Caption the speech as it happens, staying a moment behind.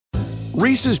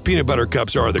Reese's peanut butter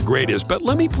cups are the greatest, but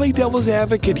let me play devil's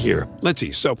advocate here. Let's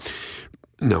see. So,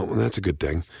 no, that's a good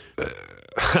thing.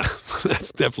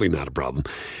 That's definitely not a problem.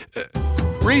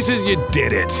 Reese's, you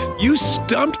did it. You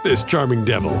stumped this charming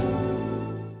devil.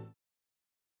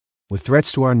 With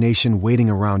threats to our nation waiting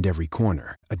around every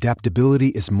corner, adaptability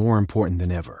is more important than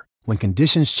ever. When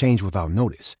conditions change without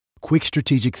notice, quick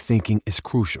strategic thinking is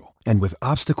crucial. And with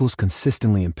obstacles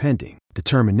consistently impending,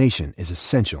 determination is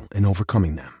essential in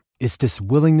overcoming them. It's this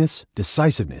willingness,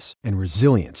 decisiveness, and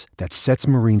resilience that sets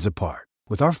Marines apart.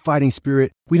 With our fighting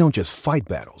spirit, we don't just fight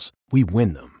battles, we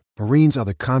win them. Marines are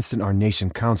the constant our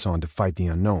nation counts on to fight the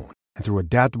unknown. And through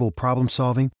adaptable problem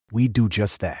solving, we do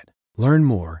just that. Learn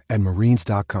more at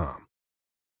marines.com.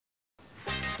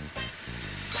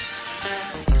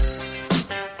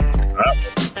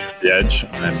 The Edge.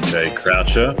 I'm Jay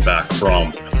Croucher, back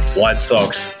from White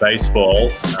Sox baseball.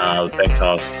 The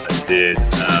Betcast I did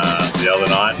the other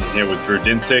night. I'm here with Drew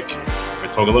Dinsick.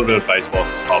 We'll talk a little bit of baseball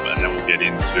at the top, and then we'll get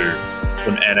into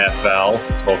some NFL.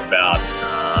 Talk about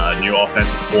new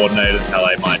offensive coordinators, how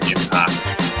they might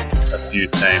impact a few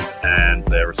teams and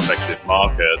their respective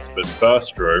markets. But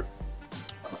first, Drew,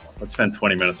 let's spend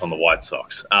 20 minutes on the White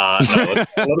Sox. Let's a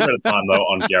little bit of time, though,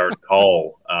 on Garrett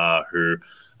Cole, who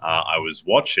I was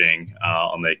watching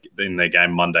in their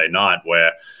game Monday night,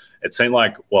 where it seemed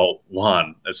like, well,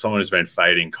 one, as someone who's been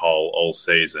fading Cole all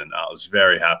season, I was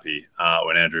very happy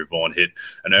when Andrew Vaughn hit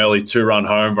an early 2-run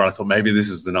home run. I thought maybe this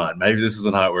is the night. Maybe this is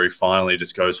the night where he finally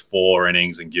just goes 4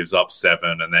 innings and gives up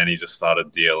 7, and then he just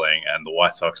started dealing, and the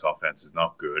White Sox offense is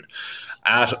not good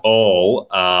at all.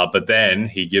 But then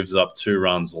he gives up 2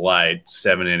 runs late,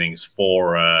 7 innings,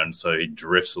 4 earned, so he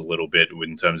drifts a little bit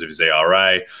in terms of his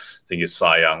ERA. I think his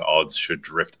Cy Young odds should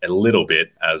drift a little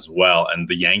bit as well. And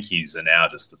the Yankees are now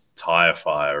just a tire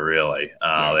fire, really.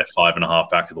 They're 5.5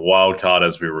 back of the wild card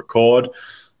as we record.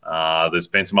 There's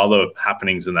been some other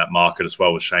happenings in that market as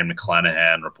well, with Shane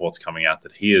McClanahan reports coming out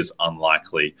that he is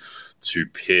unlikely to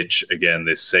pitch again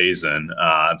this season.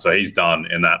 And so he's done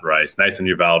in that race. Nathan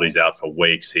Eovaldi's out for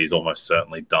weeks. He's almost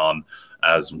certainly done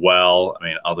as well. I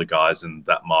mean, other guys in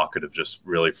that market have just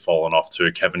really fallen off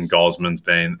too. Kevin Gosman's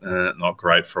been not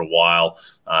great for a while.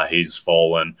 He's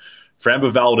fallen.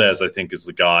 Framber Valdez, I think, is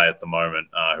the guy at the moment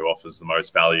who offers the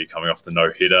most value coming off the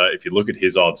no-hitter. If you look at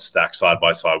his odds stacked side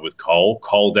by side with Cole,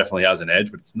 Cole definitely has an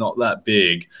edge, but it's not that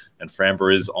big. And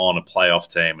Framber is on a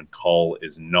playoff team and Cole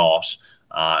is not.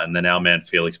 And then our man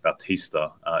Felix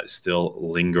Bautista is still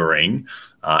lingering.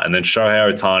 And then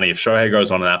Shohei Ohtani, if Shohei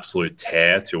goes on an absolute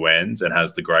tear to end and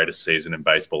has the greatest season in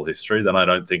baseball history, then I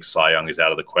don't think Cy Young is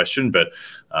out of the question, but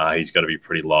he's got to be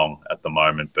pretty long at the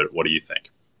moment. But what do you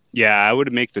think? Yeah, I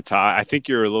would make the tie. I think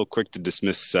you're a little quick to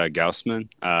dismiss Gausman.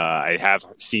 I have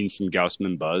seen some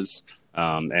Gausman buzz.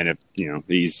 And if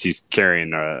he's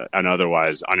carrying an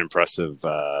otherwise unimpressive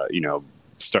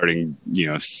starting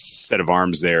set of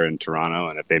arms there in Toronto,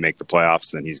 and if they make the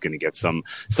playoffs, then he's going to get some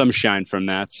shine from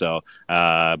that. So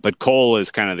but Cole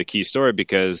is kind of the key story,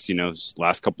 because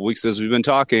last couple of weeks as we've been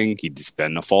talking, he's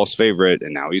been a false favorite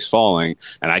and now he's falling,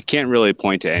 and I can't really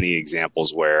point to any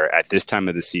examples where at this time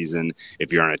of the season,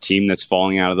 if you're on a team that's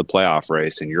falling out of the playoff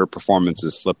race and your performance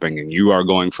is slipping and you are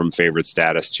going from favorite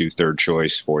status to third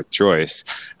choice, fourth choice,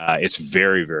 it's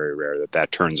very, very rare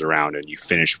that turns around and you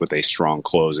finish with a strong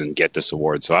close and get this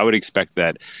award. So I would expect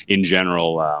that in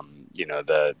general,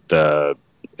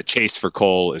 the chase for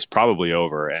Cole is probably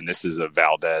over, and this is a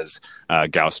Valdez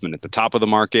Gausman at the top of the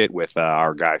market, with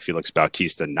our guy Felix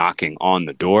Bautista knocking on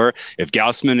the door. If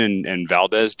Gausman and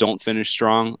Valdez don't finish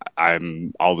strong,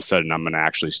 I'm going to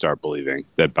actually start believing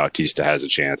that Bautista has a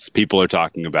chance. People are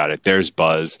talking about it. There's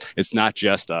buzz. It's not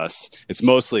just us. It's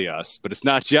mostly us, but it's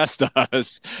not just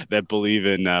us that believe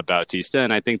in Bautista.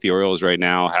 And I think the Orioles right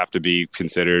now have to be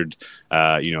considered,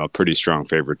 a pretty strong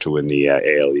favorite to win the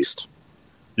AL East.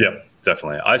 Yep.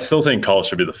 Definitely. I still think Cole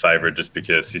should be the favorite, just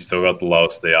because he's still got the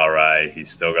lowest ERA.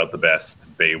 He's still got the best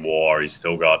B-WAR. He's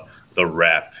still got the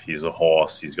rep. He's a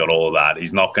horse. He's got all of that.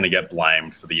 He's not going to get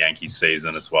blamed for the Yankees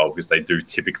season as well, because they do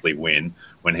typically win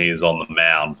when he is on the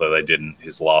mound, though they didn't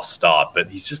his last start. But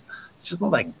he's just not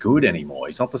that good anymore.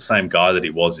 He's not the same guy that he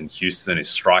was in Houston. His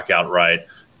strikeout rate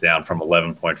is down from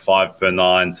 11.5 per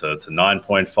 9 to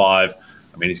 9.5.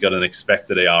 I mean, he's got an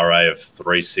expected ERA of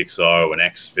 3.60, an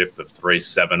xFIP of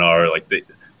 3.70.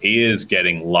 He is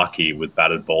getting lucky with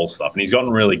batted ball stuff. And he's gotten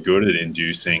really good at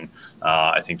inducing,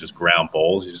 I think, just ground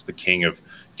balls. He's just the king of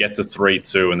get to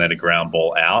 3-2 and then a ground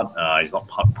ball out. He's not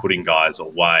putting guys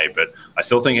away. But I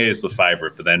still think he is the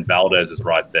favorite. But then Valdez is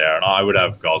right there. And I would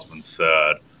have Gosman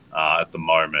third at the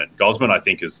moment. Gosman, I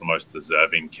think, is the most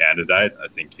deserving candidate. I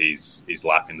think he's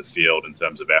lapping the field in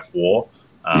terms of F-WAR.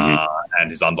 and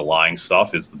his underlying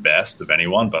stuff is the best of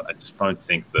anyone, but I just don't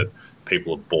think that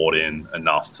people have bought in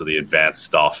enough to the advanced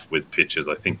stuff with pitches.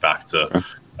 I think back to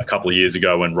a couple of years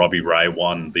ago when Robbie Ray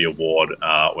won the award,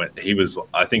 when he was,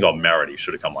 I think on merit, he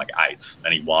should have come like 8th,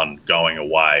 and he won going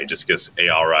away just because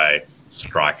ERA,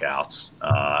 strikeouts,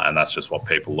 and that's just what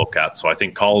people look at. So I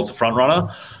think Cole is the front runner,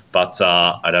 but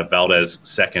I'd have Valdez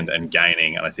second and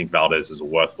gaining, and I think Valdez is a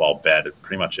worthwhile bet at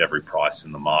pretty much every price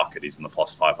in the market. He's in the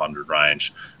plus 500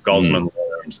 range. Gosman,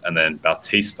 Williams, and then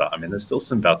Bautista. I mean, there's still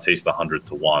some Bautista 100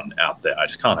 to 1 out there. I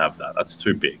just can't have that. That's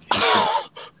too big.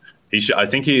 He should. I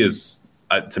think he is.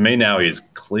 To me now, he's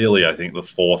clearly, I think, the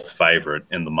 4th favorite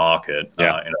in the market in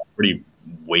a pretty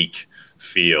weak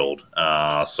field.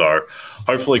 So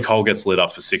hopefully Cole gets lit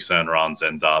up for 6 earned runs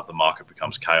and the market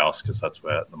becomes chaos, because that's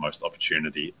where the most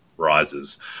opportunity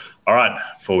rises. All right,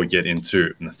 before we get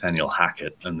into Nathaniel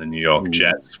Hackett and the New York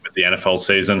Jets with the NFL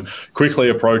season quickly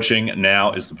approaching,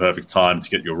 now is the perfect time to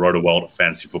get your RotoWorld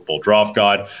Fantasy Football Draft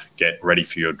Guide. Get ready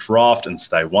for your draft and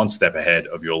stay one step ahead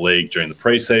of your league during the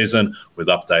preseason with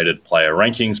updated player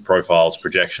rankings, profiles,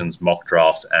 projections, mock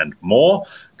drafts, and more.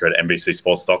 Go to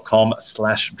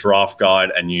NBCSports.com/draft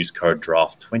guide and use code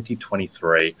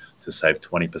DRAFT2023 to save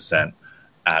 20%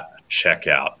 at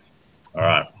checkout. All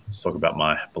right, let's talk about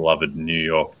my beloved New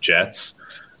York Jets.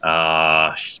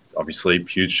 Obviously,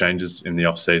 huge changes in the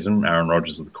offseason. Aaron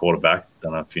Rodgers is the quarterback.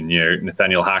 Don't know if you knew.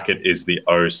 Nathaniel Hackett is the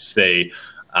OC.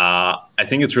 I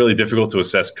think it's really difficult to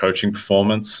assess coaching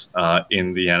performance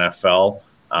in the NFL,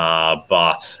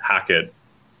 but Hackett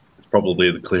is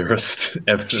probably the clearest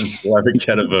evidence we'll ever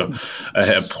get of a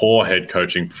poor head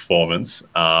coaching performance.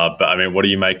 But, I mean, what do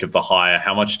you make of the hire?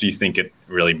 How much do you think it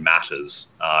really matters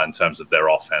in terms of their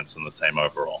offense and the team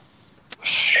overall?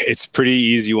 It's a pretty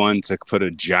easy one to put a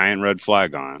giant red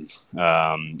flag on.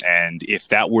 And if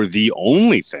that were the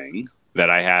only thing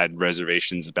that I had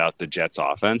reservations about the Jets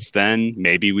offense, then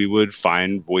maybe we would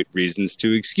find reasons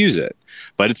to excuse it.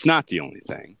 But it's not the only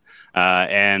thing.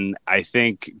 And I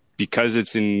think because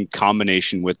it's in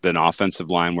combination with an offensive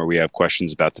line where we have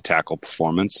questions about the tackle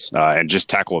performance and just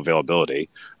tackle availability,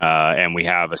 and we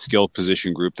have a skilled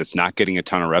position group that's not getting a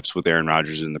ton of reps with Aaron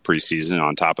Rodgers in the preseason,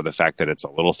 on top of the fact that it's a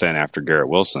little thin after Garrett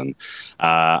Wilson,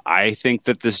 I think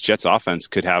that this Jets offense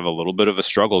could have a little bit of a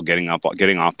struggle getting off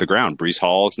the ground. Breece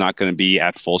Hall is not going to be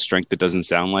at full strength, it doesn't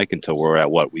sound like, until we're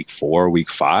at, week 4,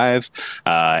 week 5.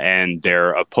 And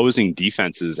their opposing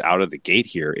defenses out of the gate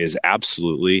here is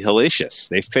absolutely hellacious.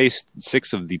 They faced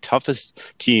 6 of the toughest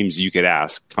teams you could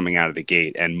ask coming out of the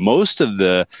gate, and most of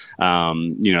the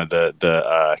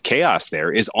chaos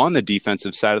there is on the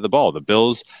defensive side of the ball. The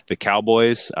Bills, the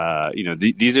Cowboys,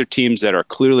 these are teams that are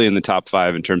clearly in the top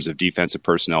 5 in terms of defensive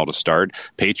personnel to start.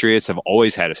 Patriots have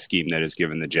always had a scheme that has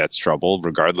given the Jets trouble,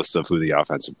 regardless of who the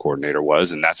offensive coordinator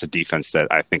was, and that's a defense that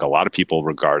I think a lot of people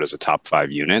regard as a top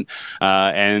 5 unit.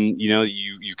 And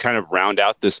you kind of round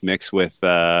out this mix with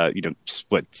a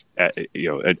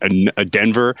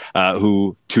Denver,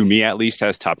 who, to me at least,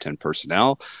 has top 10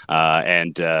 personnel,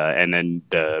 and then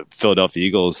the Philadelphia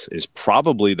Eagles is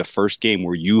probably the first game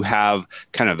where you have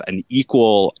kind of an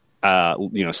equal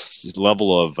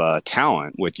level of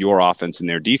talent with your offense and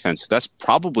their defense. So that's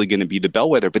probably going to be the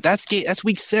bellwether. But that's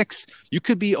week 6. You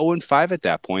could be 0-5 at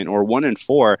that point, or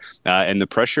 1-4, and the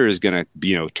pressure is going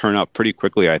to turn up pretty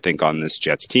quickly, I think, on this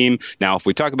Jets team. Now, if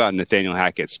we talk about Nathaniel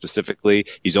Hackett specifically,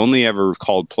 he's only ever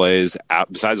called plays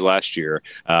besides last year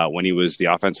when he was the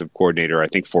offensive coordinator, I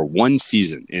think, for 1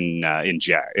 season in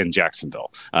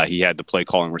Jacksonville. He had the play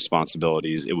calling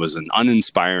responsibilities. It was an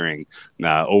uninspiring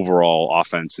overall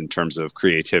offense in terms of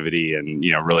creativity and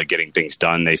really getting things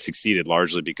done. They succeeded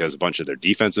largely because a bunch of their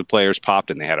defensive players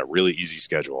popped and they had a really easy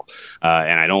schedule.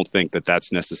 And I don't think that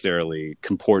that's necessarily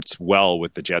comports well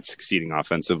with the Jets succeeding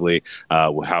offensively,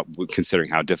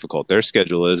 considering how difficult their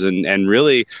schedule is. And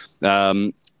really,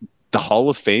 the Hall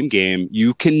of Fame game,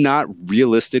 you cannot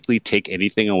realistically take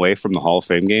anything away from the Hall of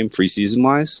Fame game preseason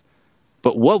wise.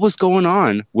 But what was going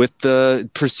on with the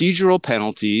procedural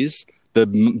penalties,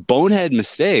 the bonehead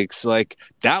mistakes,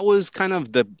 that was kind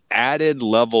of the added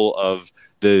level of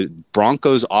the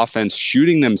Broncos offense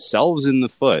shooting themselves in the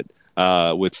foot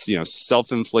with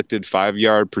self-inflicted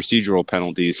 5-yard procedural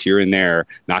penalties here and there,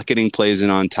 not getting plays in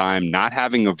on time, not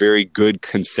having a very good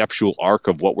conceptual arc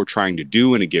of what we're trying to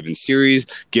do in a given series,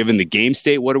 given the game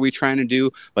state. What are we trying to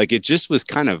do? It just was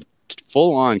kind of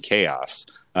full-on chaos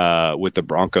with the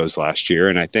Broncos last year,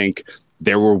 and I think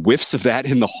there were whiffs of that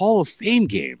in the Hall of Fame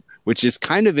game, which is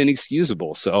kind of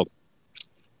inexcusable. So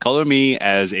color me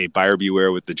as a buyer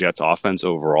beware with the Jets offense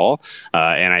overall.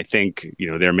 And I think,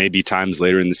 there may be times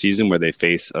later in the season where they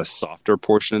face a softer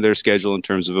portion of their schedule in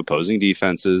terms of opposing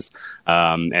defenses.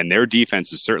 And their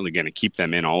defense is certainly going to keep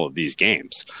them in all of these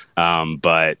games.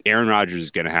 But Aaron Rodgers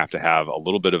is going to have a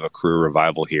little bit of a career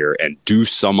revival here and do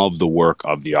some of the work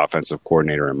of the offensive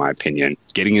coordinator, in my opinion,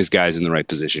 getting his guys in the right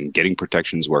position, getting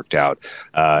protections worked out,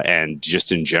 and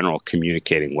just in general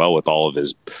communicating well with all of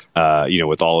his,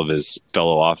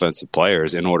 fellow offensive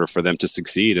players in order for them to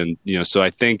succeed. And, so I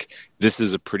think this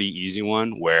is a pretty easy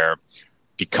one where,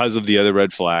 because of the other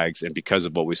red flags and because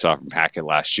of what we saw from Hackett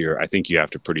last year, I think you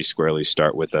have to pretty squarely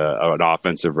start with an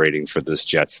offensive rating for this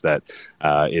Jets that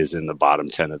is in the bottom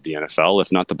 10 of the NFL,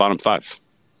 if not the bottom 5.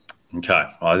 Okay.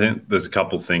 Well, I think there's a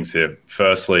couple of things here.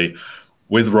 Firstly,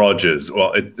 with Rodgers,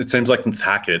 well, it seems like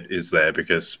Hackett is there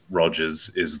because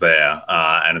Rodgers is there.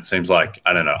 And it seems like,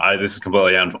 I don't know, this is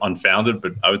completely unfounded,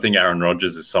 but I would think Aaron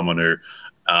Rodgers is someone who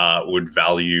would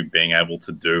value being able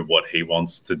to do what he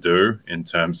wants to do in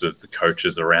terms of the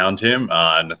coaches around him.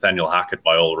 Nathaniel Hackett,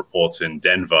 by all reports in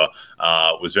Denver,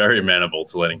 was very amenable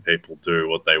to letting people do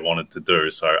what they wanted to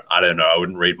do. So I don't know. I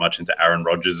wouldn't read much into Aaron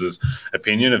Rodgers'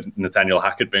 opinion of Nathaniel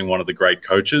Hackett being one of the great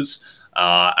coaches.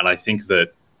 And I think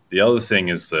that the other thing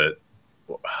is that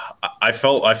I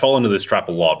fall into this trap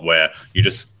a lot where you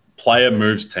just player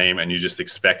moves team and you just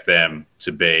expect them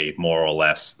to be more or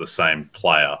less the same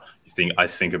player. I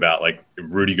think about like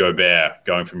Rudy Gobert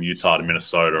going from Utah to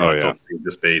Minnesota. I thought he'd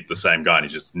just be the same guy, and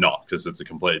he's just not, because it's a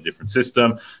completely different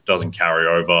system. Doesn't carry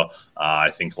over.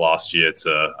 I think last year it's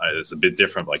a bit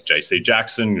different. Like J.C.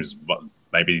 Jackson, who's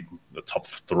maybe the top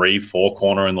 3-4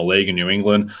 corner in the league in New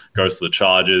England, goes to the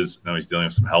Chargers. Now he's dealing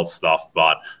with some health stuff,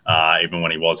 but even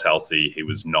when he was healthy, he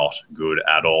was not good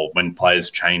at all. When players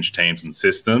change teams and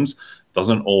systems,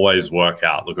 doesn't always work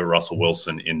out. Look at Russell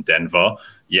Wilson in Denver.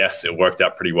 Yes, it worked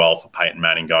out pretty well for Peyton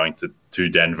Manning going to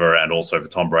Denver and also for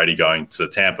Tom Brady going to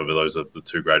Tampa, but those are the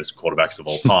two greatest quarterbacks of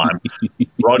all time.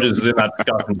 Rodgers is in that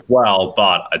discussion as well,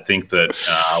 but I think that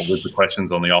with the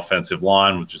questions on the offensive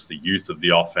line, with just the youth of the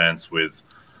offense, with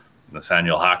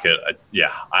Nathaniel Hackett,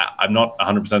 I'm not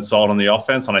 100% sold on the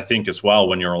offense. And I think as well,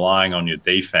 when you're relying on your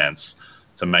defense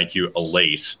to make you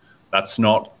elite, that's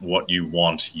not what you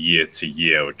want year to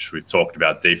year, which we've talked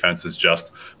about. Defense is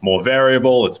just more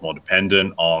variable. It's more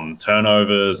dependent on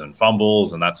turnovers and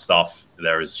fumbles and that stuff.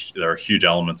 There are huge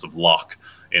elements of luck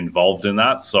involved in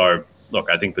that. So, look,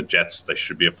 I think the Jets, they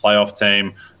should be a playoff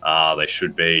team. They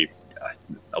should be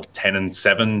a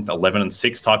 10-7,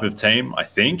 11-6 type of team, I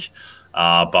think.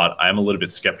 But I am a little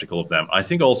bit skeptical of them. I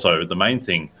think also the main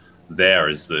thing there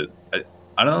is that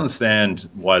I don't understand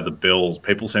why the Bills,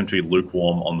 people seem to be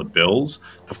lukewarm on the Bills.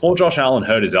 Before Josh Allen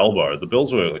hurt his elbow, the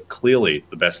Bills were clearly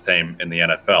the best team in the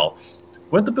NFL.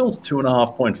 Weren't the Bills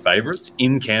 2.5-point favorites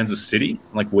in Kansas City,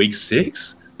 like week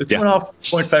 6? The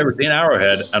 2.5-point favorites in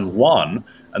Arrowhead and won.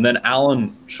 And then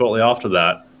Allen, shortly after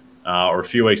that, or a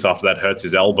few weeks after that, hurts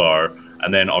his elbow.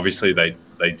 And then obviously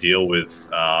they deal with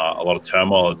a lot of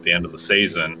turmoil at the end of the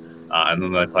season. And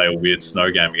then they play a weird snow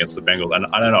game against the Bengals. And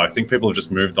I don't know, I think people have just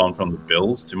moved on from the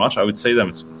Bills too much. I would see them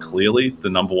as clearly the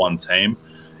number one team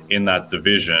in that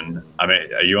division. I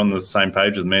mean, are you on the same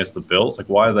page with me as the Bills? Like,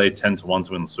 why are they 10-1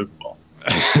 to win the Super Bowl?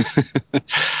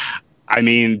 I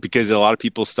mean, because a lot of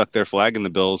people stuck their flag in the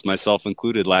Bills, myself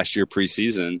included, last year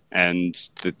preseason, and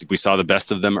we saw the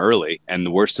best of them early and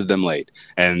the worst of them late.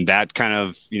 And that kind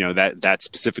of, that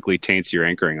specifically taints your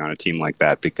anchoring on a team like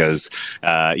that because,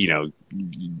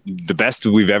 the best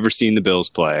we've ever seen the Bills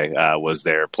play was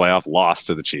their playoff loss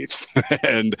to the Chiefs.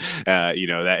 And,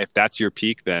 that if that's your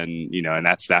peak, then, and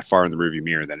that's that far in the rearview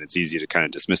mirror, then it's easy to kind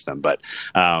of dismiss them. But,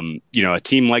 a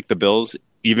team like the Bills,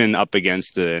 even up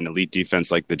against an elite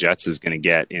defense like the Jets, is going to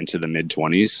get into the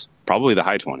mid-20s, probably the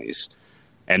high 20s.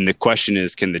 And the question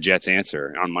is, can the Jets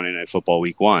answer on Monday Night Football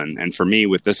Week 1? And for me,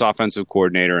 with this offensive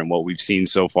coordinator and what we've seen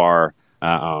so far,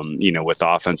 with the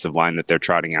offensive line that they're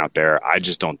trotting out there, I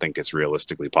just don't think it's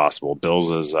realistically possible.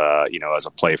 Bills as a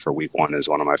play for week 1 is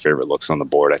one of my favorite looks on the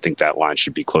board. I think that line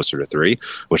should be closer to 3,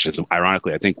 which is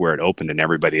ironically, I think where it opened and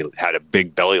everybody had a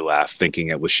big belly laugh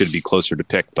thinking should be closer to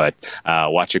pick, but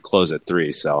watch it close at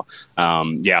 3. So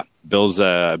Bills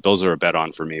are a bet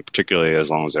on for me, particularly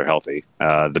as long as they're healthy.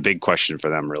 The big question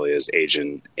for them really is age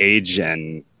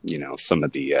and some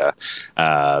of the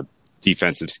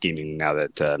defensive scheming now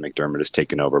that McDermott has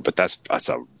taken over, but that's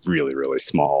a really, really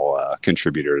small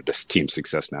contributor to this team's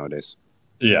success nowadays.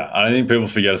 Yeah, I think people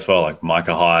forget as well, like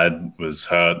Micah Hyde was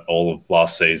hurt all of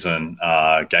last season.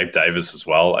 Gabe Davis as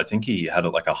well. I think he had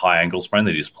like a high ankle sprain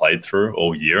that he's played through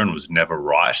all year and was never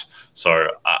right. So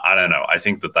I don't know. I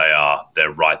think that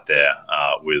they're right there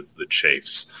with the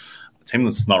Chiefs. A team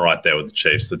that's not right there with the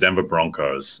Chiefs, the Denver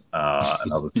Broncos,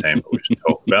 another team that we should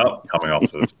talk about coming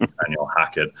off of Nathaniel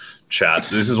Hackett chat.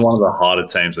 This is one of the harder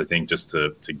teams, I think, just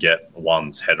to get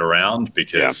one's head around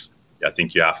because I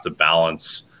think you have to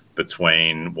balance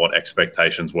between what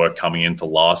expectations were coming into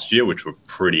last year, which were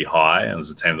pretty high, and as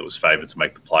a team that was favored to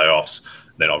make the playoffs.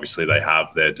 Then obviously they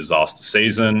have their disaster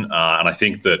season. And I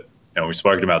think that, we've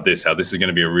spoken about this, how this is going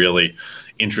to be a really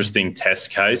interesting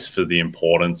test case for the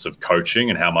importance of coaching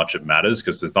and how much it matters,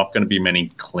 because there's not going to be many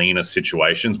cleaner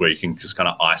situations where you can just kind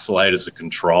of isolate as a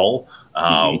control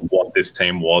what this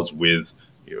team was with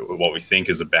what we think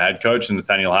is a bad coach in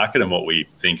Nathaniel Hackett and what we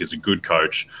think is a good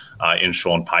coach in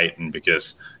Sean Payton,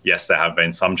 because yes, there have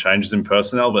been some changes in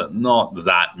personnel, but not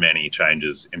that many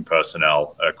changes in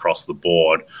personnel across the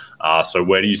board. So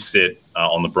where do you sit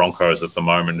on the Broncos at the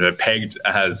moment? They're pegged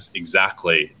as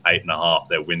exactly 8.5,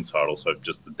 their win total. So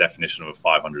just the definition of a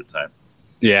 500 team.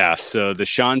 Yeah, so the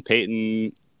Sean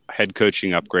Payton head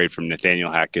coaching upgrade from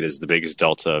Nathaniel Hackett is the biggest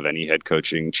delta of any head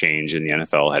coaching change in the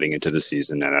NFL heading into the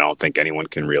season, and I don't think anyone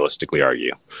can realistically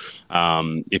argue.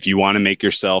 If you want to make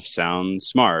yourself sound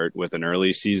smart with an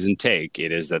early season take,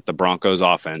 it is that the Broncos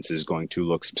offense is going to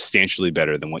look substantially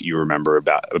better than what you remember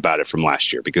about it from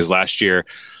last year, because last year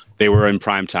they were in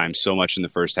prime time so much in the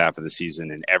first half of the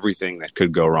season, and everything that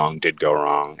could go wrong did go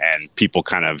wrong, and people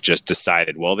kind of just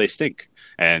decided, well, they stink.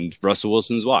 And Russell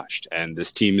Wilson's washed, and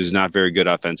this team is not very good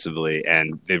offensively.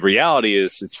 And the reality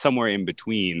is it's somewhere in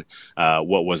between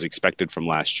what was expected from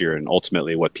last year and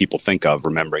ultimately what people think of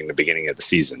remembering the beginning of the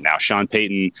season. Now, Sean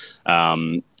Payton,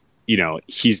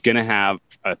 he's going to have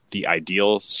the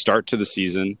ideal start to the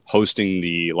season hosting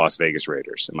the Las Vegas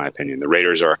Raiders, in my opinion. The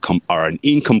Raiders are an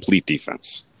incomplete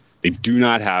defense. They do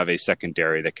not have a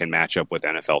secondary that can match up with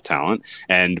NFL talent,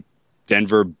 and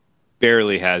Denver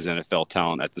barely has NFL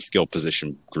talent at the skill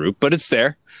position group, but it's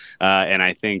there. And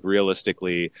I think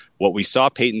realistically, what we saw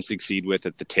Peyton succeed with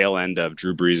at the tail end of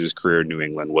Drew Brees' career in New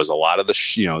England was a lot of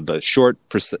the short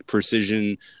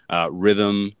precision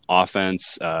rhythm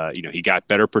offense. He got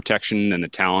better protection than the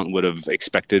talent would have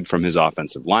expected from his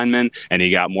offensive linemen, and he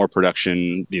got more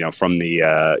production, from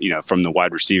the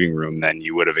wide receiving room than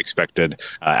you would have expected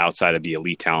outside of the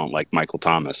elite talent like Michael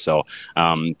Thomas. So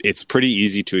it's pretty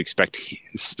easy to expect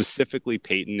specifically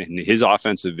Peyton and his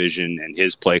offensive vision and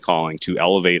his play calling to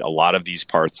elevate a lot of these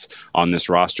parts on this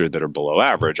roster that are below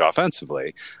average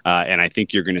offensively. And I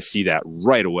think you're going to see that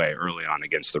right away early on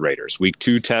against the Raiders. Week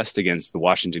 2 test against the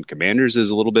Washington Commanders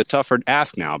is a little bit tougher to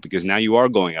ask now, because now you are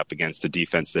going up against a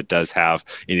defense that does have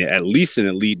at least an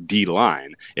elite D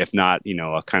line, if not,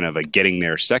 a kind of a getting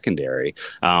there secondary.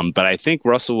 But I think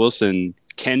Russell Wilson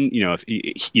can, if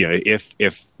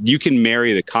you can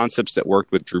marry the concepts that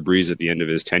worked with Drew Brees at the end of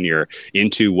his tenure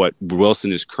into what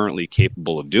Wilson is currently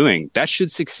capable of doing, that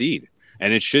should succeed.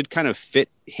 And it should kind of fit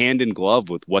hand in glove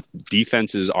with what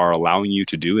defenses are allowing you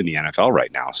to do in the NFL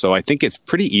right now. So I think it's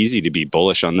pretty easy to be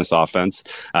bullish on this offense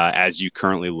as you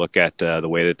currently look at the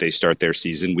way that they start their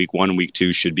season. Week 1, Week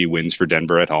 2 should be wins for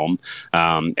Denver at home.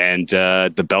 And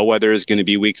the bellwether is going to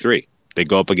be Week 3. They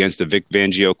go up against a Vic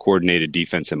Fangio coordinated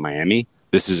defense in Miami.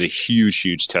 This is a huge,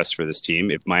 huge test for this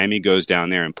team. If Miami goes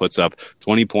down there and puts up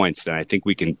 20 points, then I think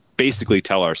we can basically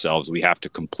tell ourselves we have to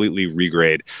completely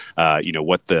regrade,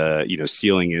 what the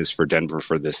ceiling is for Denver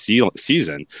for this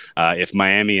season. If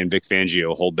Miami and Vic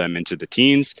Fangio hold them into the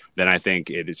teens, then I think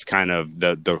it is kind of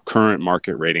the current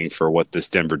market rating for what this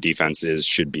Denver defense is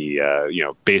should be,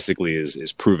 basically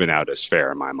is proven out as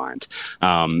fair in my mind.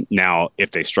 Now,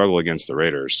 if they struggle against the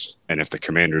Raiders and if the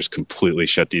Commanders completely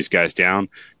shut these guys down,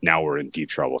 now we're in deep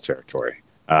trouble territory.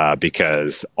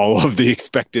 Because all of the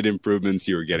expected improvements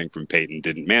you were getting from Peyton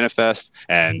didn't manifest.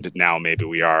 And now maybe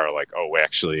we are like, oh,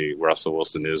 actually, Russell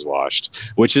Wilson is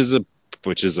washed, which is a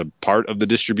part of the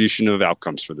distribution of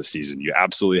outcomes for the season. You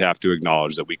absolutely have to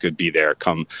acknowledge that we could be there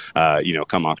come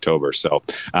October. So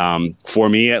for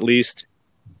me, at least,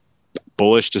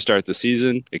 bullish to start the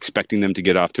season, expecting them to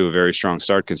get off to a very strong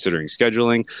start considering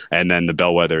scheduling. And then the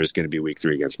bellwether is going to be Week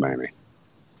 3 against Miami.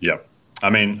 Yep. I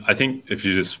mean, I think if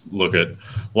you just look at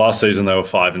last season, they were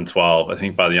 5-12. I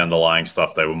think by the underlying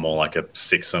stuff, they were more like a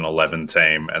 6-11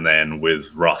 team. And then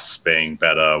with Russ being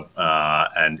better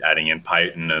and adding in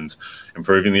Peyton and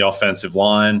improving the offensive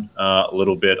line a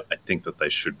little bit, I think that they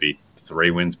should be 3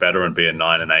 wins better and be a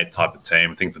 9-8 type of team.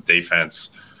 I think the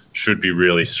defense should be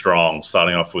really strong,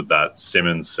 starting off with that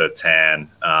Simmons-Sertan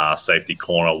safety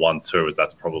corner 1-2, as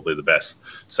that's probably the best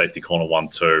safety corner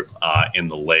 1-2 in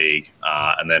the league.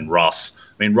 And then Russ.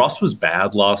 I mean, Russ was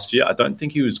bad last year. I don't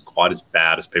think he was quite as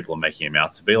bad as people are making him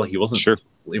out to be. Like, he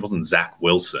wasn't Zach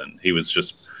Wilson. He was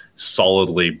just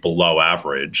solidly below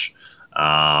average.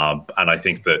 And I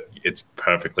think that it's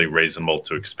perfectly reasonable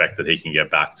to expect that he can get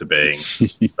back to being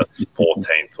the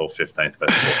 14th or 15th best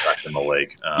quarterback in the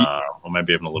league, or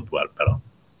maybe even a little bit better.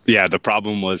 Yeah, the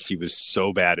problem was he was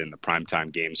so bad in the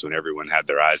primetime games when everyone had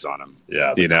their eyes on him.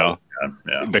 Yeah, the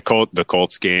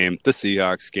Colts game, the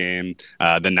Seahawks game,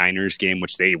 the Niners game,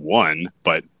 which they won,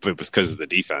 but it was because of the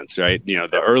defense, right? You know,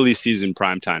 the early season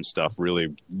primetime stuff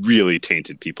really, really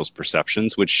tainted people's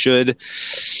perceptions, which should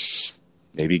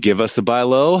maybe give us a buy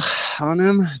low on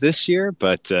him this year.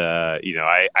 But, I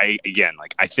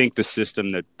think the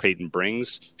system that Peyton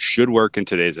brings should work in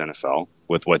today's NFL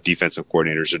with what defensive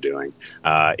coordinators are doing.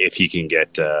 If he can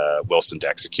get Wilson to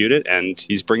execute it, and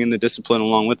he's bringing the discipline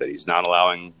along with it. He's not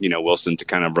allowing, Wilson to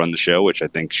kind of run the show, which I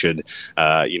think should,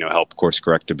 help course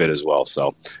correct a bit as well.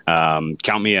 So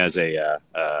count me as a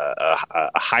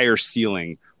higher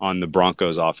ceiling on the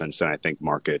Broncos offense than I think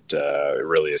market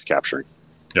really is capturing.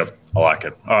 Yep, I like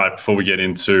it. All right, before we get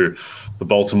into the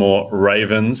Baltimore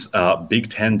Ravens, Big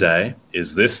Ten Day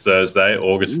is this Thursday,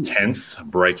 August 10th.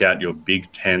 Break out your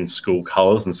Big Ten school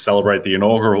colors and celebrate the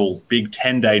inaugural Big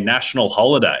Ten Day national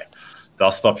holiday.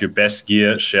 Dust off your best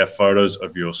gear, share photos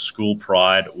of your school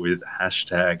pride with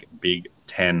hashtag Big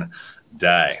Ten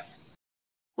Day.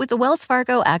 With the Wells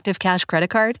Fargo Active Cash Credit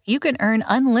Card, you can earn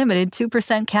unlimited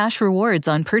 2% cash rewards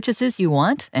on purchases you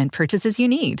want and purchases you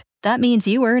need. That means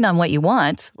you earn on what you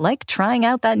want, like trying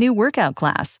out that new workout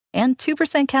class, and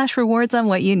 2% cash rewards on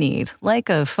what you need, like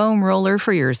a foam roller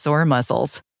for your sore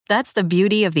muscles. That's the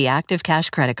beauty of the Active Cash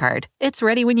Credit Card. It's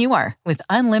ready when you are, with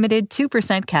unlimited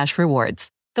 2% cash rewards.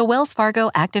 The Wells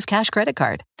Fargo Active Cash Credit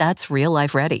Card. That's real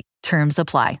life ready. Terms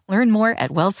apply. Learn more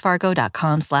at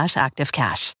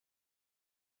wellsfargo.com/activecash.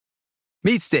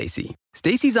 Meet Stacy.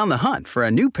 Stacy's on the hunt for a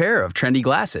new pair of trendy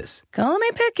glasses. Call me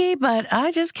picky, but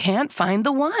I just can't find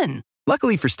the one.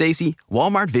 Luckily for Stacy,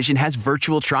 Walmart Vision has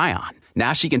virtual try-on.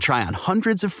 Now she can try on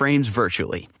hundreds of frames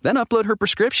virtually, then upload her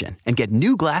prescription and get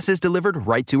new glasses delivered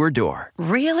right to her door.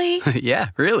 Really? Yeah,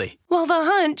 really. Well, the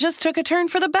hunt just took a turn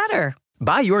for the better.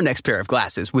 Buy your next pair of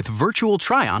glasses with virtual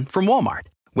try-on from Walmart.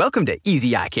 Welcome to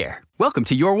Easy Eye Care. Welcome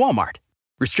to your Walmart.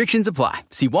 Restrictions apply.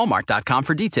 See walmart.com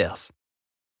for details.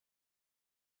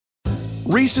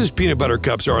 Reese's peanut butter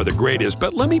cups are the greatest,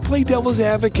 but let me play devil's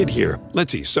advocate here.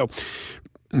 Let's see. So,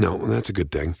 no, that's a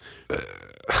good thing.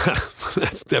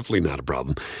 That's definitely not a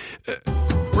problem.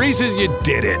 Reese's, you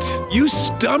did it. You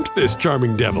stumped this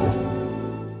charming devil.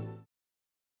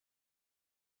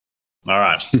 All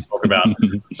right, let's talk about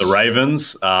the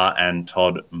Ravens and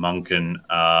Todd Monken.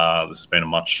 This has been a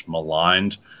much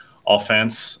maligned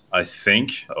offense, I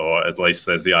think, or at least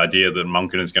there's the idea that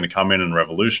Monken is going to come in and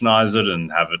revolutionize it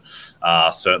and have it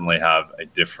certainly have a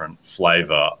different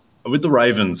flavor. With the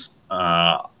Ravens,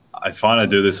 I find I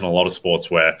do this in a lot of sports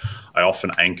where I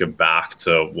often anchor back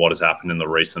to what has happened in the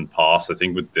recent past. I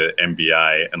think with the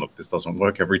NBA, and look, this doesn't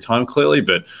work every time clearly,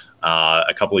 but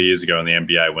a couple of years ago in the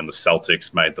NBA when the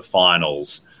Celtics made the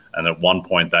finals, and at one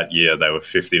point that year they were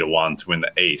 50-1 to win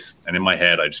the East. And in my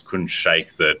head, I just couldn't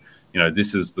shake that.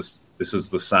 This is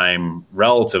the same,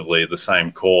 relatively the same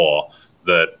core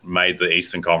that made the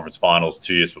Eastern Conference Finals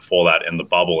 2 years before that in the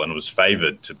bubble and was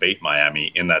favored to beat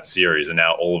Miami in that series. And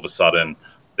now all of a sudden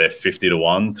they're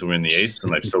 50-1 to win the East,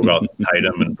 and they've still got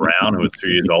Tatum and Brown, who are 2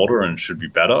 years older and should be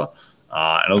better.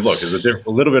 And it was a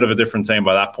little bit of a different team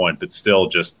by that point, but still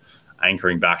just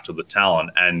anchoring back to the talent.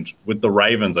 And with the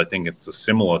Ravens, I think it's a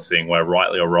similar thing where,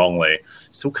 rightly or wrongly,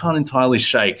 still can't entirely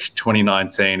shake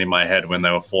 2019 in my head when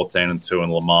they were 14-2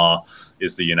 and Lamar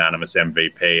is the unanimous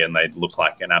MVP and they look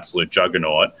like an absolute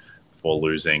juggernaut before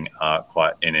losing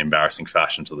quite in embarrassing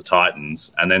fashion to the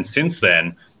Titans. And then since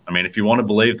then, I mean, if you want to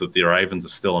believe that the Ravens are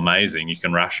still amazing, you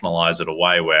can rationalize it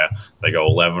away where they go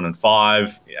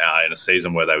 11-5 in a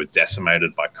season where they were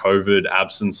decimated by COVID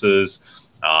absences.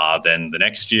 Then the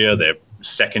next year, they're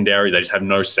secondary. They just have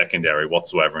no secondary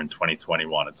whatsoever in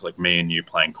 2021. It's like me and you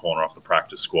playing corner off the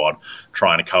practice squad,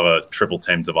 trying to cover triple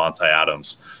team Devontae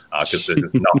Adams because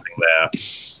there's nothing there.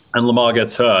 And Lamar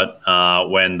gets hurt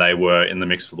when they were in the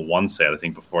mix for the 1 seed, I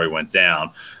think, before he went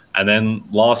down. And then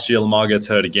last year, Lamar gets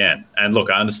hurt again. And look,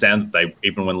 I understand that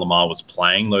even when Lamar was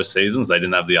playing those seasons, they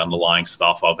didn't have the underlying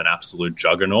stuff of an absolute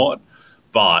juggernaut.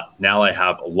 But now they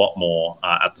have a lot more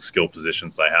at the skill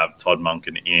positions. They have Todd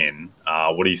Monken in.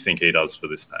 What do you think he does for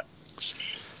this team?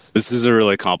 This is a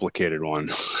really complicated one,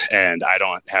 and I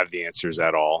don't have the answers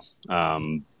at all.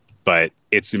 But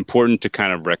it's important to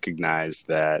kind of recognize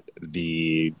that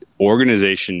the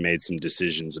organization made some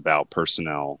decisions about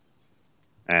personnel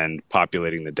and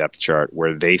populating the depth chart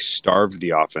where they starved the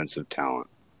offensive talent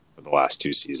for the last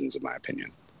 2 seasons, in my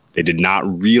opinion. They did not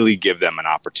really give them an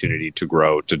opportunity to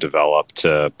grow, to develop,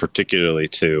 to particularly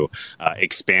to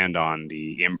expand on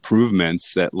the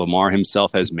improvements that Lamar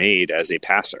himself has made as a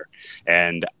passer.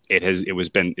 And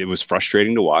it was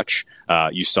frustrating to watch.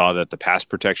 You saw that the pass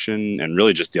protection and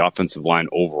really just the offensive line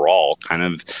overall kind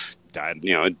of died,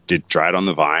 it dried on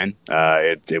the vine.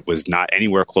 It was not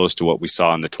anywhere close to what we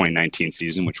saw in the 2019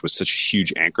 season, which was such a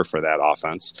huge anchor for that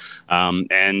offense.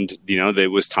 And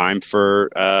it was time for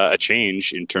a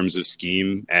change in terms of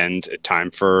scheme and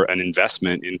time for an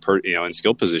investment in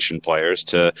skill position players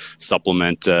to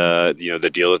supplement the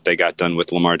deal that they got done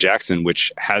with Lamar Jackson,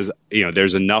 which has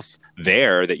there's enough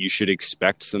there that you should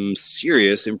expect some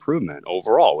serious improvement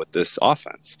overall with this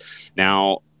offense.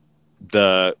 Now,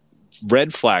 the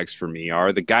red flags for me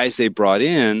are the guys they brought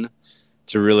in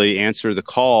to really answer the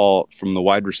call from the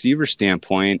wide receiver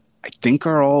standpoint, I think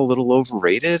are all a little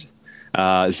overrated.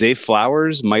 Zay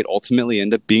Flowers might ultimately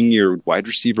end up being your wide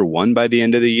receiver 1 by the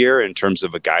end of the year in terms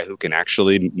of a guy who can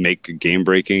actually make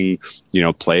game-breaking,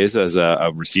 plays as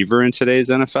a receiver in today's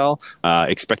NFL.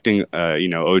 Expecting,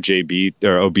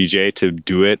 OBJ to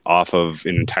do it off of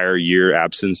an entire year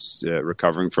absence,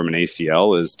 recovering from an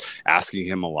ACL is asking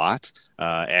him a lot.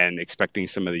 And expecting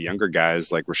some of the younger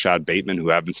guys like Rashad Bateman, who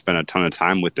haven't spent a ton of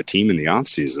time with the team in the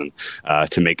offseason,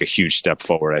 to make a huge step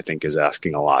forward, I think is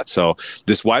asking a lot. So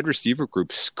this wide receiver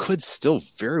group could still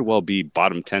very well be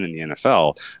bottom 10 in the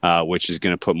NFL, which is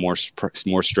going to put more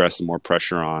stress and more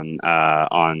pressure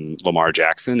on Lamar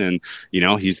Jackson. And,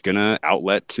 he's going to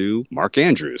outlet to Mark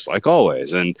Andrews, like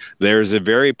always. And there's a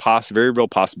very real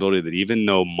possibility that even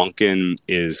though Monken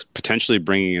is potentially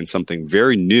bringing in something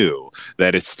very new,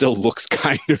 that it still looks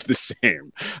kind of the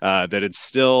same, that it's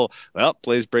still,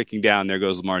 plays breaking down. There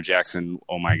goes Lamar Jackson.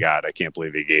 Oh my God, I can't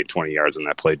believe he gained 20 yards on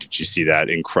that play. Did you see that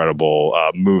incredible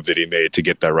move that he made to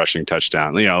get that rushing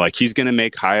touchdown? He's going to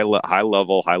make high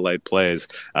level highlight plays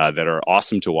that are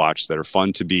awesome to watch, that are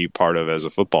fun to be part of as a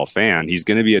football fan. He's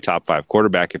going to be a top 5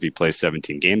 quarterback if he plays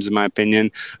 17 games, in my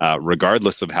opinion,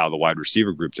 regardless of how the wide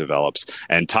receiver group develops.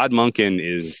 And Todd Monken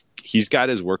he's got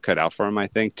his work cut out for him, I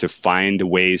think, to find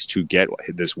ways to get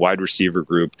this wide receiver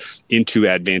group into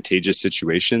advantageous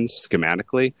situations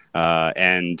schematically.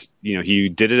 And he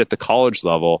did it at the college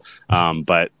level,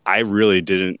 but I really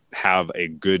didn't have a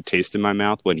good taste in my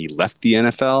mouth when he left the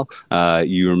NFL.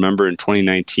 You remember in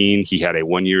 2019, he had a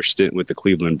 1-year stint with the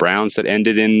Cleveland Browns that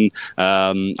ended in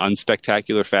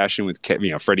unspectacular fashion with,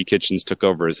 Freddie Kitchens took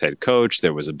over as head coach.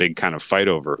 There was a big kind of fight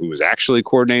over who was actually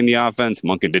coordinating the offense.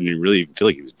 Monken didn't really feel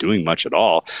like he was doing much at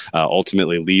all.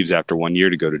 Ultimately leaves after 1 year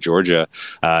to go to Georgia.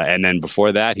 And then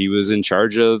before that, he was in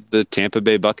charge of the Tampa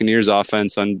Bay Buccaneers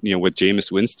offense with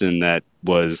Jameis Winston that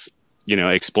was,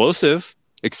 explosive,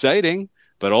 exciting,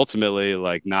 but ultimately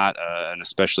not an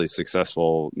especially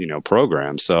successful,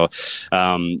 program. So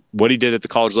what he did at the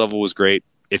college level was great.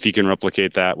 If he can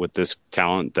replicate that with this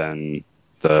talent, then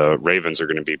the Ravens are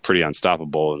going to be pretty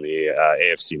unstoppable in the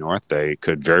AFC North. They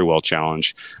could very well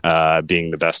challenge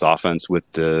being the best offense with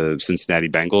the Cincinnati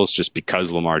Bengals just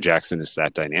because Lamar Jackson is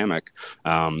that dynamic.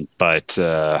 But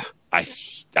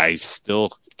I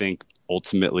still think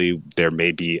ultimately there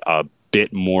may be a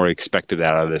bit more expected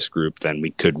out of this group than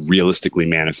we could realistically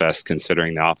manifest,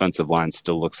 considering the offensive line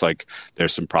still looks like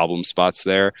there's some problem spots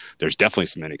there. There's definitely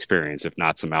some inexperience, if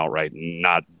not some outright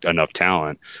not enough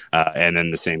talent. And then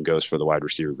the same goes for the wide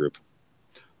receiver group.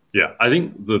 Yeah, I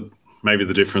think maybe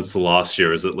the difference to last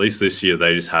year is at least this year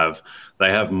they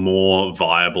have more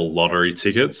viable lottery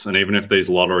tickets. And even if these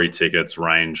lottery tickets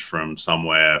range from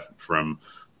somewhere from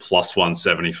plus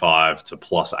 175 to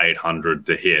plus 800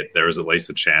 to hit, there is at least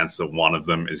a chance that one of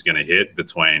them is going to hit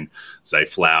between, say,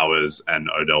 Flowers and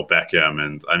Odell Beckham.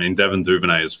 And I mean, Devin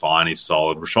Duvernay is fine. He's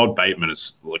solid. Rashad Bateman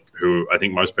is who I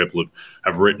think most people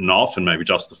have written off, and maybe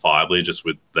justifiably, just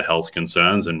with the health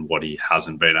concerns and what he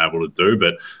hasn't been able to do.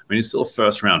 But I mean, he's still a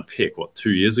first round pick,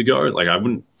 2 years ago? I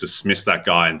wouldn't dismiss that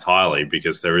guy entirely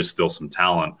because there is still some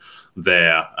talent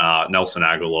there. Nelson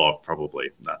Aguilar,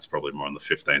 that's probably more in the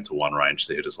 15-1 range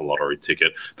to hit as a lottery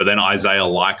ticket. But then Isaiah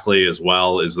Likely as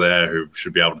well is there, who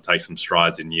should be able to take some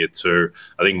strides in year 2.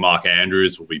 I think Mark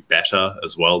Andrews will be better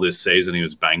as well this season. He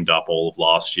was banged up all of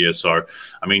last year. So,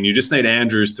 I mean, you just need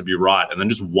Andrews to be right, and then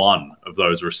just one of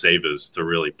those receivers to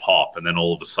really pop. And then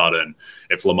all of a sudden,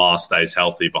 if Lamar stays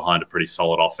healthy behind a pretty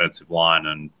solid offensive line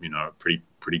and,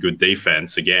 pretty good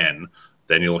defense again,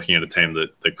 then you're looking at a team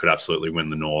that could absolutely win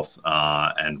the North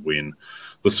and win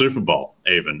the Super Bowl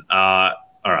even. All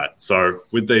right, so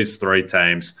with these three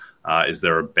teams, is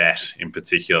there a bet in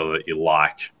particular that you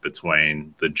like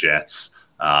between the Jets,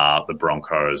 the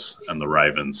Broncos, and the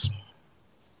Ravens?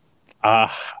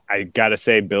 I got to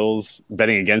say, Bills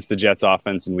betting against the Jets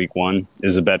offense in week 1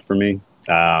 is a bet for me.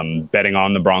 Betting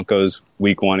on the Broncos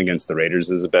week 1 against the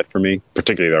Raiders is a bet for me,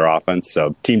 particularly their offense.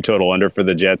 So team total under for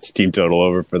the Jets, team total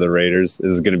over for the Raiders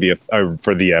is going to be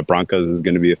for the Broncos is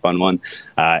going to be a fun one.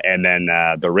 And then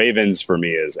the Ravens for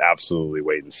me is absolutely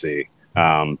wait and see.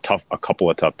 A couple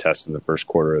of tough tests in the first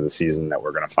quarter of the season that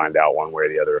we're going to find out one way or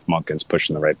the other if Monken's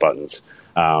pushing the right buttons.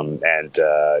 I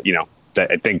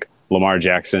think Lamar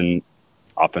Jackson,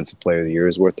 Offensive Player of the Year,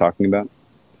 is worth talking about.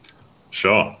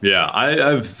 Sure. Yeah,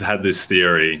 I've had this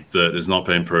theory that has not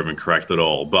been proven correct at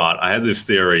all, but I had this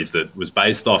theory that was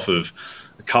based off of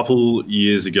a couple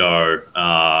years ago,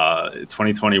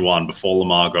 2021, before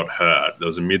Lamar got hurt. There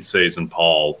was a mid-season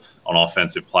poll on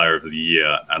Offensive Player of the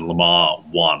Year, and Lamar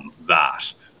won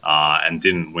that and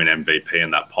didn't win MVP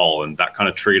in that poll. And that kind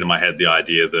of triggered in my head the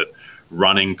idea that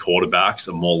running quarterbacks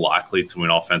are more likely to win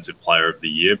Offensive Player of the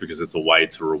Year because it's a way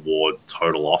to reward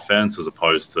total offense as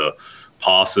opposed to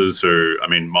passers who,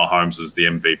 Mahomes was the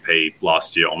MVP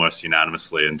last year almost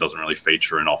unanimously and doesn't really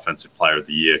feature an Offensive Player of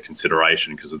the Year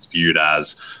consideration because it's viewed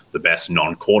as the best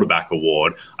non-quarterback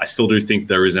award. I still do think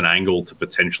there is an angle to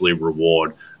potentially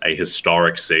reward a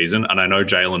historic season. And I know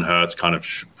Jalen Hurts kind of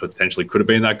potentially could have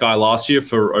been that guy last year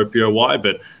for OPOY,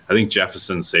 but I think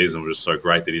Jefferson's season was just so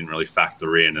great they didn't really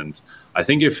factor in. And I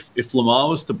think if Lamar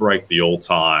was to break the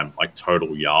all-time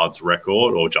total yards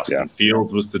record, or Justin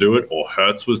Fields was to do it, or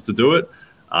Hurts was to do it,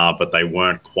 but they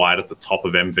weren't quite at the top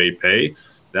of MVP,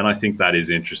 then I think that is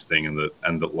interesting, and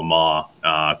that Lamar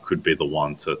could be the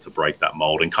one to break that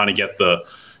mold and kind of get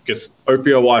because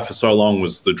OPOY for so long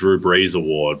was the Drew Brees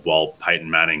award while Peyton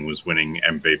Manning was winning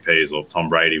MVPs or Tom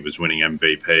Brady was winning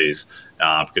MVPs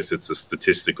because it's a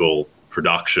statistical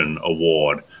production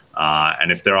award.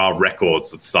 And if there are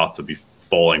records that start to be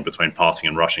falling between passing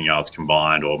and rushing yards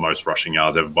combined, or most rushing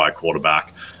yards ever by a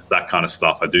quarterback, that kind of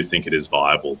stuff, I do think it is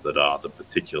viable that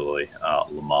particularly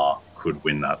Lamar could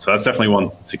win that. So that's definitely one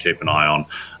to keep an eye on.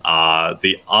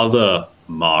 The other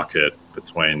market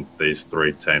between these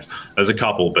three teams, there's a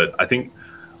couple, but I think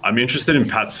I'm interested in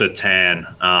Pat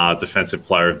Surtain, Defensive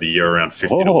Player of the Year, around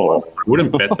 50 to 1. I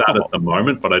wouldn't bet that at the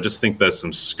moment, but I just think there's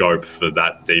some scope for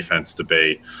that defense to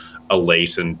be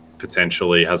elite and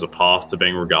potentially has a path to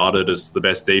being regarded as the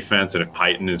best defense. And if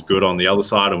Peyton is good on the other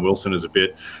side and Wilson is a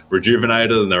bit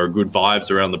rejuvenated and there are good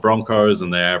vibes around the Broncos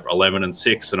and they're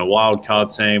 11-6 and a wild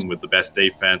card team with the best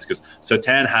defense, because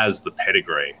Surtain has the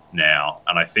pedigree now.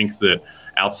 And I think that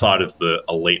outside of the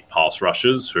elite pass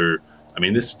rushers who,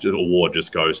 this award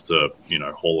just goes to,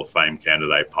 Hall of Fame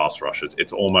candidate pass rushers.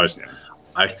 It's almost,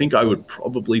 I think I would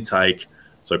probably take,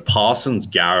 so Parsons,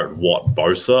 Garrett, Watt,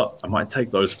 Bosa, I might take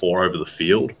those four over the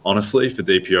field, honestly, for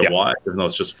DPOY, even though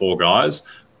it's just four guys.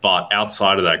 But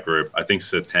outside of that group, I think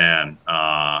Surtain,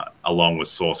 along with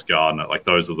Sauce Gardner,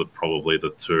 those are probably the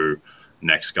two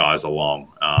next guys along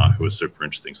who are super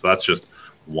interesting. So that's just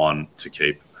one to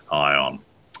keep an eye on.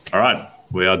 All right,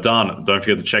 we are done. Don't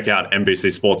forget to check out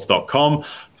NBCSports.com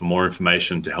for more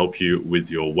information to help you with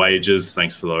your wagers.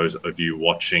 Thanks for those of you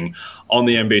watching on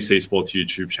the NBC Sports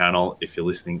YouTube channel. If you're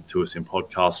listening to us in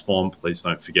podcast form, please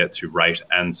don't forget to rate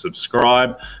and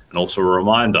subscribe. And also a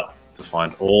reminder to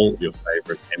find all your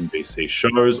favorite NBC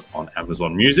shows on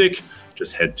Amazon Music.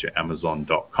 Just head to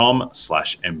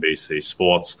amazon.com/NBC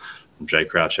Sports. From Jay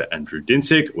Croucher and Drew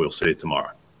Dinsick, we'll see you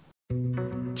tomorrow.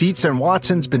 Dietz &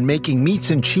 Watson's been making meats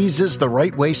and cheeses the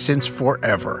right way since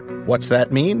forever. What's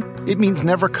that mean? It means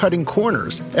never cutting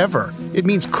corners, ever. It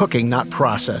means cooking, not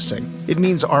processing. It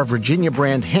means our Virginia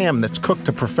brand ham that's cooked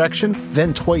to perfection,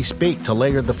 then twice baked to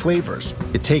layer the flavors.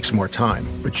 It takes more time,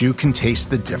 but you can taste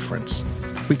the difference.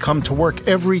 We come to work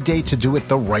every day to do it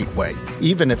the right way,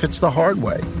 even if it's the hard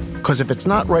way. Because if it's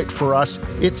not right for us,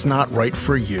 it's not right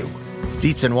for you.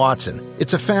 Dietz & Watson,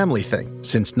 it's a family thing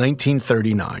since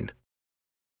 1939.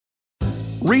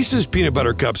 Reese's peanut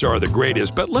butter cups are the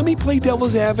greatest, but let me play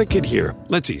devil's advocate here.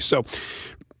 Let's see. So,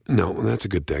 no, that's a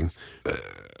good thing.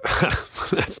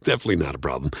 That's definitely not a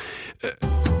problem.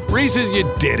 Reese's,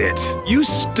 you did it. You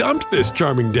stumped this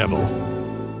charming devil.